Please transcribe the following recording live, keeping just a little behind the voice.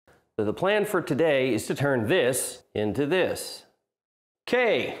So the plan for today is to turn this into this.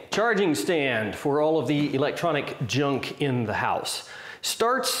 Okay, charging stand for all of the electronic junk in the house.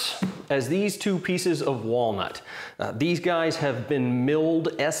 Starts as these two pieces of walnut. These guys have been milled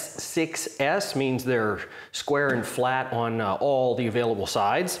S6S, means they're square and flat on all the available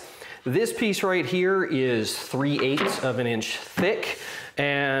sides. This piece right here is 3/8 of an inch thick,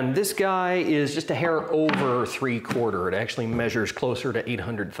 and this guy is just a hair over 3/4. It actually measures closer to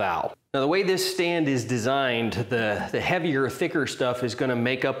 800 thou. Now the way this stand is designed, the heavier, thicker stuff is gonna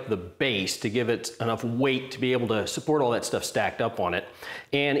make up the base to give it enough weight to be able to support all that stuff stacked up on it.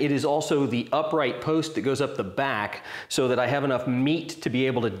 And it is also the upright post that goes up the back so that I have enough meat to be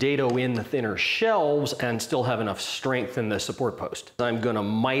able to dado in the thinner shelves and still have enough strength in the support post. I'm gonna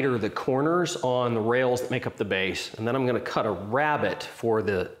miter the corners on the rails that make up the base, and then I'm gonna cut a rabbet for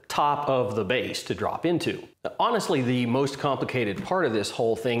the top of the base to drop into. Now, honestly, the most complicated part of this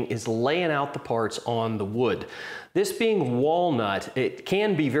whole thing is laying out the parts on the wood. This being walnut, it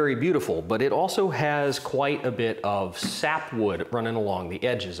can be very beautiful, but it also has quite a bit of sapwood running along the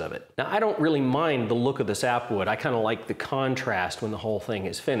edges of it. Now, I don't really mind the look of the sapwood. I kind of like the contrast when the whole thing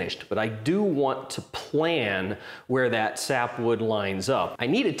is finished, but I do want to plan where that sapwood lines up. I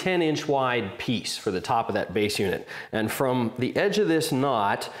need a 10-inch wide piece for the top of that base unit, and from the edge of this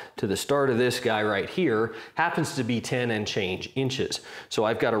knot to the start of this guy right here happens to be 10 and change inches. So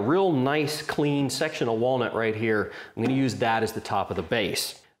I've got a real nice clean section of walnut right here. I'm going to use that as the top of the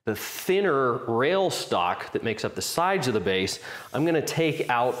base. The thinner rail stock that makes up the sides of the base, I'm going to take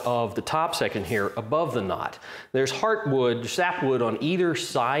out of the top section here above the knot. There's heartwood, sapwood on either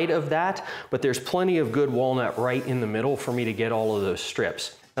side of that, but there's plenty of good walnut right in the middle for me to get all of those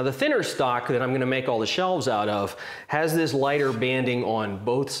strips. Now the thinner stock that I'm going to make all the shelves out of has this lighter banding on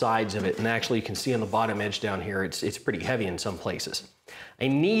both sides of it, and actually you can see on the bottom edge down here it's pretty heavy in some places. I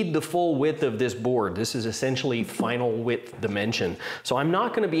need the full width of this board. This is essentially final width dimension. So I'm not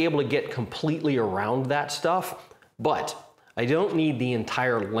going to be able to get completely around that stuff, but I don't need the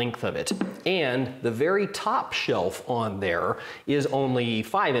entire length of it. And the very top shelf on there is only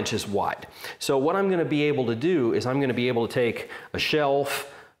 5 inches wide. So what I'm going to be able to do is I'm going to be able to take a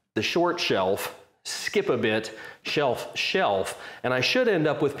shelf, the short shelf, skip a bit, shelf, shelf, and I should end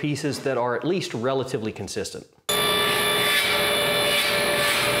up with pieces that are at least relatively consistent.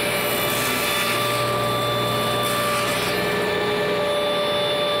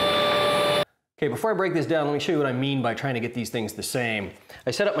 Okay, before I break this down, let me show you what I mean by trying to get these things the same.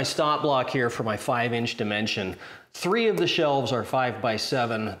 I set up my stop block here for my 5-inch dimension. 3 of the shelves are 5 by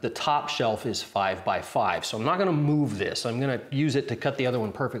 7. The top shelf is 5 by 5. So I'm not gonna move this. I'm gonna use it to cut the other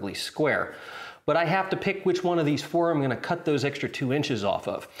one perfectly square. But I have to pick which one of these 4 I'm gonna cut those extra 2 inches off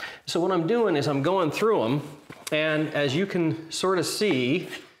of. So what I'm doing is I'm going through them, and as you can sort of see,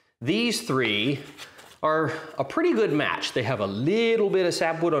 these 3 are a pretty good match. They have a little bit of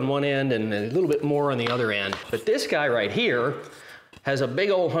sapwood on one end and a little bit more on the other end. But this guy right here has a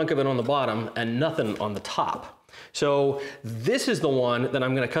big old hunk of it on the bottom and nothing on the top. So this is the one that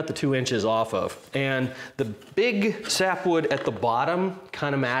I'm gonna cut the 2 inches off of. And the big sapwood at the bottom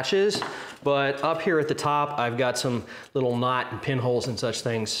kind of matches, but up here at the top, I've got some little knot and pinholes and such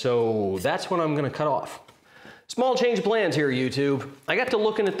things. So that's what I'm gonna cut off. Small change of plans here, YouTube. I got to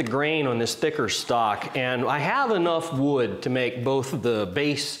looking at the grain on this thicker stock, and I have enough wood to make both the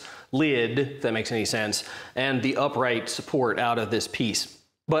base lid, if that makes any sense, and the upright support out of this piece.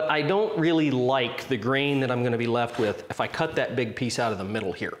 But I don't really like the grain that I'm gonna be left with if I cut that big piece out of the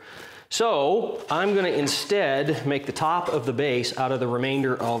middle here. So I'm gonna instead make the top of the base out of the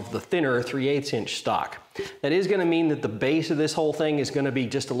remainder of the thinner 3/8 inch stock. That is gonna mean that the base of this whole thing is gonna be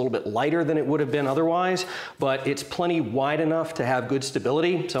just a little bit lighter than it would have been otherwise, but it's plenty wide enough to have good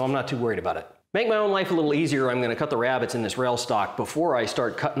stability, so I'm not too worried about it. Make my own life a little easier, I'm gonna cut the rabbets in this rail stock before I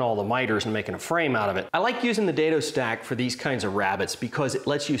start cutting all the miters and making a frame out of it. I like using the dado stack for these kinds of rabbets because it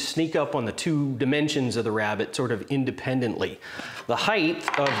lets you sneak up on the 2 dimensions of the rabbet sort of independently. The height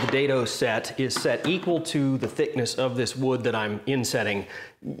of the dado set is set equal to the thickness of this wood that I'm insetting,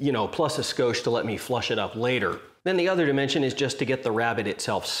 you know, plus a skosh to let me flush it up later. Then the other dimension is just to get the rabbet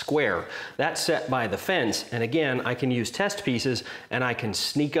itself square. That's set by the fence, and again, I can use test pieces and I can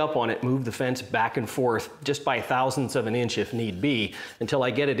sneak up on it, move the fence back and forth just by thousandths of an inch if need be, until I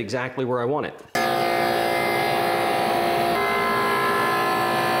get it exactly where I want it.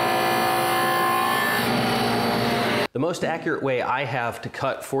 The most accurate way I have to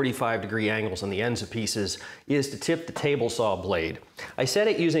cut 45-degree angles on the ends of pieces is to tip the table saw blade. I set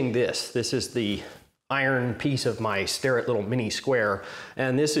it using this. This is the iron piece of my Starrett little mini square,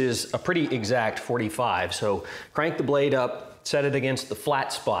 and this is a pretty exact 45. So crank the blade up, set it against the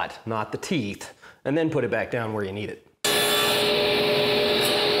flat spot, not the teeth, and then put it back down where you need it.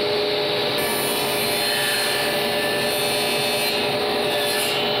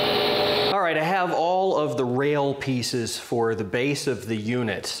 I have all of the rail pieces for the base of the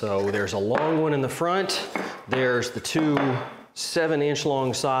unit. So there's a long one in the front, there's the two 7-inch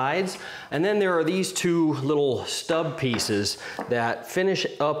long sides, and then there are these two little stub pieces that finish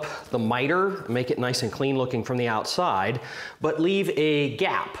up the miter, make it nice and clean looking from the outside, but leave a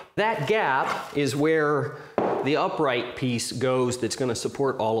gap. That gap is where the upright piece goes that's going to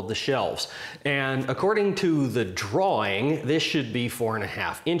support all of the shelves. And according to the drawing, this should be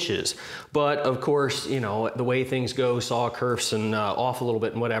 4.5 inches. But of course, you know, the way things go, saw kerfs and off a little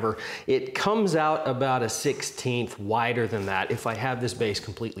bit and whatever, it comes out about a 1/16 wider than that if I have this base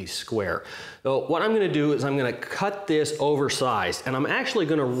completely square. So what I'm going to do is I'm going to cut this oversized, and I'm actually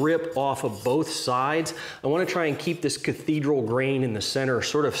going to rip off of both sides. I want to try and keep this cathedral grain in the center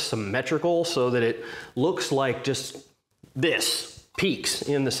sort of symmetrical so that it looks like just this, peaks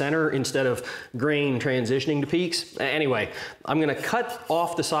in the center instead of grain transitioning to peaks. Anyway, I'm going to cut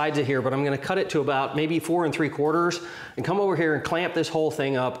off the sides of here, but I'm going to cut it to about maybe 4 3/4 and come over here and clamp this whole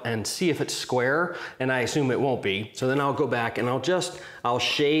thing up and see if it's square, and I assume it won't be. So then I'll go back and I'll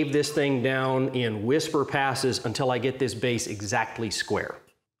shave this thing down in whisper passes until I get this base exactly square.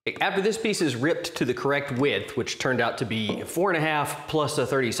 After this piece is ripped to the correct width, which turned out to be 4.5 plus a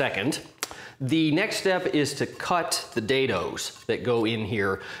 32nd, the next step is to cut the dados that go in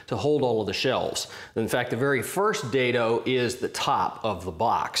here to hold all of the shelves. In fact, the very first dado is the top of the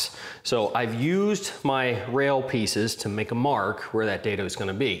box. So I've used my rail pieces to make a mark where that dado is going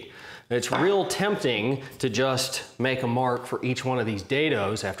to be. It's real tempting to just make a mark for each one of these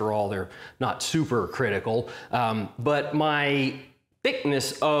dados. After all, they're not super critical, but my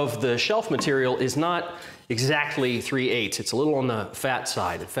thickness of the shelf material is not exactly 3/8. It's a little on the fat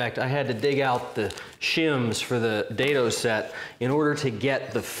side. In fact, I had to dig out the shims for the dado set in order to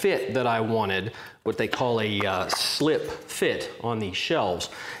get the fit that I wanted, what they call a slip fit on these shelves.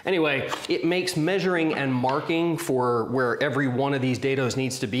 Anyway, it makes measuring and marking for where every one of these dados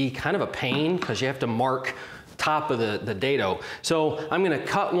needs to be kind of a pain, because you have to mark top of the dado. So I'm going to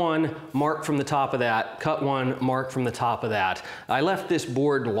cut one, mark from the top of that, cut one, mark from the top of that. I left this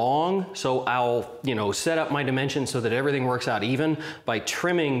board long, so I'll, set up my dimensions so that everything works out even by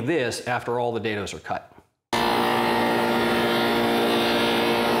trimming this after all the dados are cut.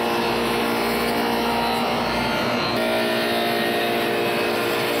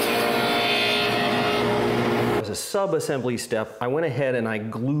 A sub-assembly step, I went ahead and I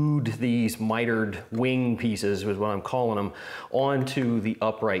glued these mitered wing pieces, is what I'm calling them, onto the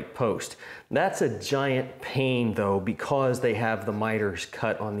upright post. That's a giant pain though, because they have the miters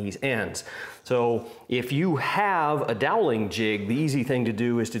cut on these ends. So if you have a doweling jig, the easy thing to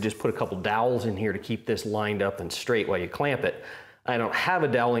do is to just put a couple dowels in here to keep this lined up and straight while you clamp it. I don't have a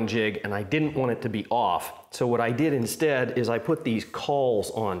doweling jig and I didn't want it to be off. So what I did instead is I put these cawls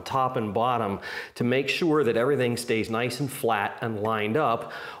on top and bottom to make sure that everything stays nice and flat and lined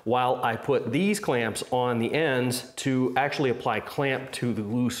up, while I put these clamps on the ends to actually apply clamp to the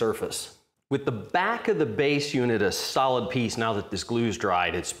glue surface. With the back of the base unit a solid piece now that this glue's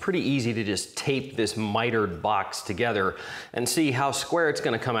dried, it's pretty easy to just tape this mitered box together and see how square it's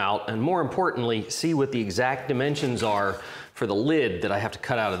going to come out, and more importantly, see what the exact dimensions are for the lid that I have to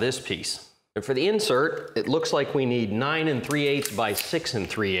cut out of this piece. And for the insert, it looks like we need 9 3/8 by 6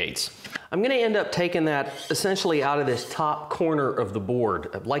 3/8. I'm going to end up taking that essentially out of this top corner of the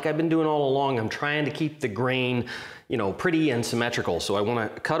board. Like I've been doing all along, I'm trying to keep the grain, pretty and symmetrical. So I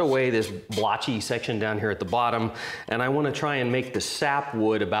want to cut away this blotchy section down here at the bottom, and I want to try and make the sap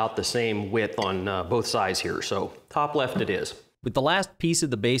wood about the same width on both sides here. So top left it is. With the last piece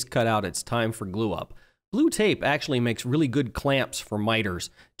of the base cut out, it's time for glue up. Blue tape actually makes really good clamps for miters.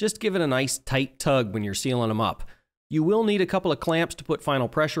 Just give it a nice tight tug when you're sealing them up. You will need a couple of clamps to put final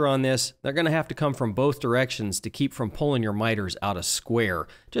pressure on this. They're going to have to come from both directions to keep from pulling your miters out of square.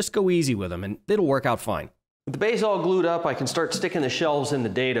 Just go easy with them and it'll work out fine. With the base all glued up, I can start sticking the shelves in the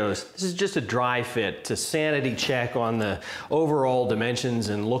dados. This is just a dry fit to sanity check on the overall dimensions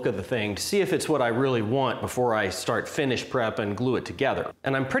and look of the thing to see if it's what I really want before I start finish prep and glue it together.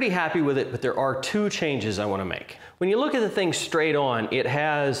 And I'm pretty happy with it, but there are 2 changes I want to make. When you look at the thing straight on, it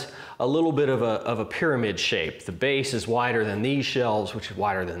has a little bit of a pyramid shape. The base is wider than these shelves, which is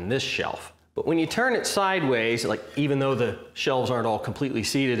wider than this shelf. But when you turn it sideways, like even though the shelves aren't all completely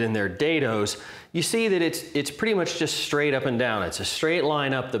seated in their dados, you see that it's pretty much just straight up and down. It's a straight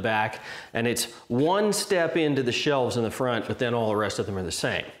line up the back, and it's one step into the shelves in the front, but then all the rest of them are the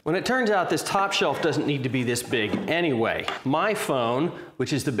same. When it turns out this top shelf doesn't need to be this big anyway. My phone,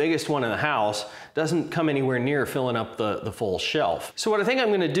 which is the biggest one in the house, doesn't come anywhere near filling up the full shelf. So what I think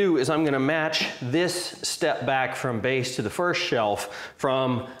I'm gonna do is I'm gonna match this step back from base to the first shelf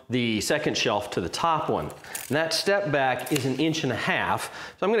from the second shelf to the top one. And that step back is 1.5 inches.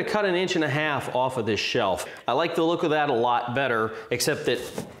 So I'm gonna cut 1.5 inches off of this shelf. I like the look of that a lot better, except that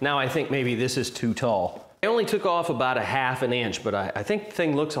now I think maybe this is too tall. I only took off about 1/2 inch, but I think the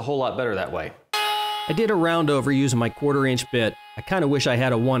thing looks a whole lot better that way. I did a round over using my 1/4 inch bit. I kind of wish I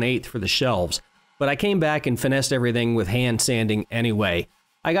had a 1/8 for the shelves, but I came back and finessed everything with hand sanding anyway.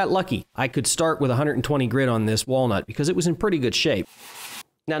 I got lucky. I could start with 120 grit on this walnut because it was in pretty good shape.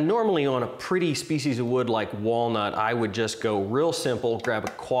 Now, normally on a pretty species of wood like walnut, I would just go real simple, grab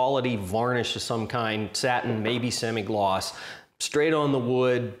a quality varnish of some kind, satin, maybe semi-gloss, straight on the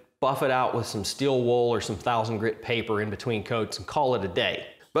wood, buff it out with some steel wool or some 1000 grit paper in between coats and call it a day.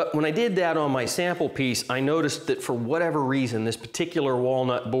 But when I did that on my sample piece, I noticed that for whatever reason, this particular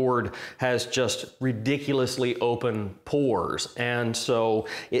walnut board has just ridiculously open pores. And so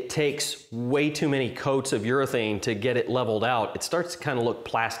it takes way too many coats of urethane to get it leveled out. It starts to kind of look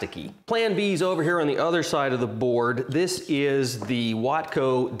plasticky. Plan B is over here on the other side of the board. This is the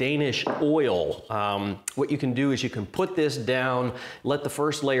Watco Danish oil. What you can do is you can put this down, let the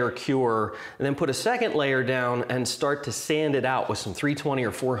first layer cure, and then put a second layer down and start to sand it out with some 320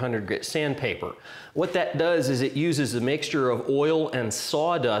 or 400 grit sandpaper. What that does is it uses a mixture of oil and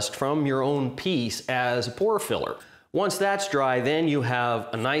sawdust from your own piece as a pore filler. Once that's dry, then you have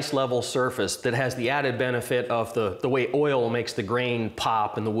a nice level surface that has the added benefit of the way oil makes the grain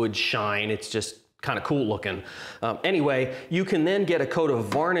pop and the wood shine. It's just kind of cool looking. Anyway, you can then get a coat of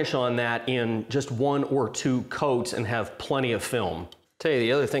varnish on that in just 1 or 2 coats and have plenty of film. Tell you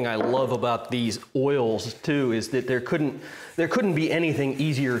the other thing I love about these oils too is that there couldn't be anything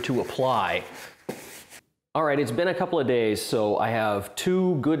easier to apply. All right, it's been a couple of days, so I have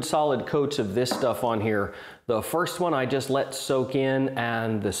 2 good solid coats of this stuff on here. The first one I just let soak in,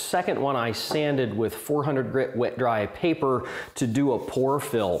 and the second one I sanded with 400 grit wet dry paper to do a pore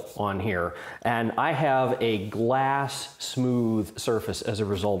fill on here. And I have a glass smooth surface as a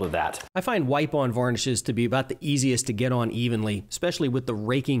result of that. I find wipe-on varnishes to be about the easiest to get on evenly, especially with the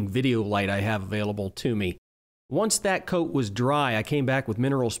raking video light I have available to me. Once that coat was dry, I came back with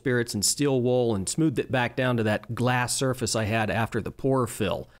mineral spirits and steel wool and smoothed it back down to that glass surface I had after the pore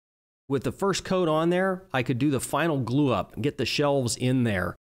fill. With the first coat on there, I could do the final glue up and get the shelves in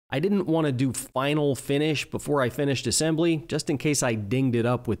there. I didn't want to do final finish before I finished assembly, just in case I dinged it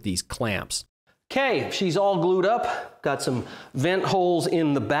up with these clamps. Okay, she's all glued up. Got some vent holes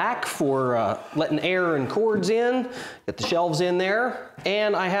in the back for letting air and cords in. Got the shelves in there.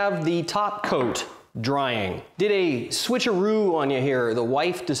 And I have the top coat drying. Did a switcheroo on you here. The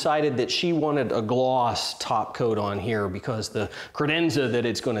wife decided that she wanted a gloss top coat on here because the credenza that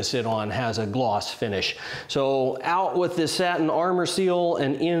it's going to sit on has a gloss finish. So out with the satin armor seal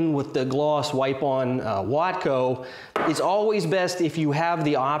and in with the gloss wipe-on Watco. It's always best if you have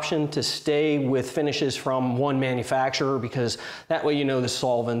the option to stay with finishes from one manufacturer, because that way you know the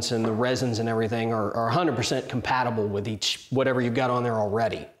solvents and the resins and everything are 100% compatible with whatever you've got on there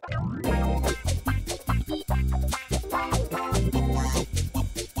already.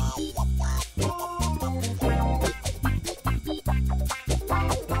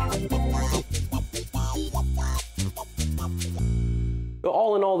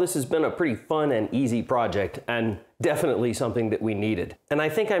 All in all, this has been a pretty fun and easy project, and definitely something that we needed. And I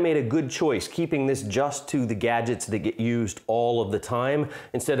think I made a good choice keeping this just to the gadgets that get used all of the time,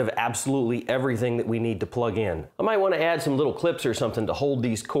 instead of absolutely everything that we need to plug in. I might want to add some little clips or something to hold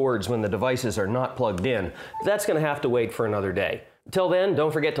these cords when the devices are not plugged in, but that's going to have to wait for another day. Until then,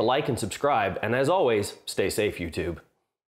 don't forget to like and subscribe, and as always, stay safe, YouTube.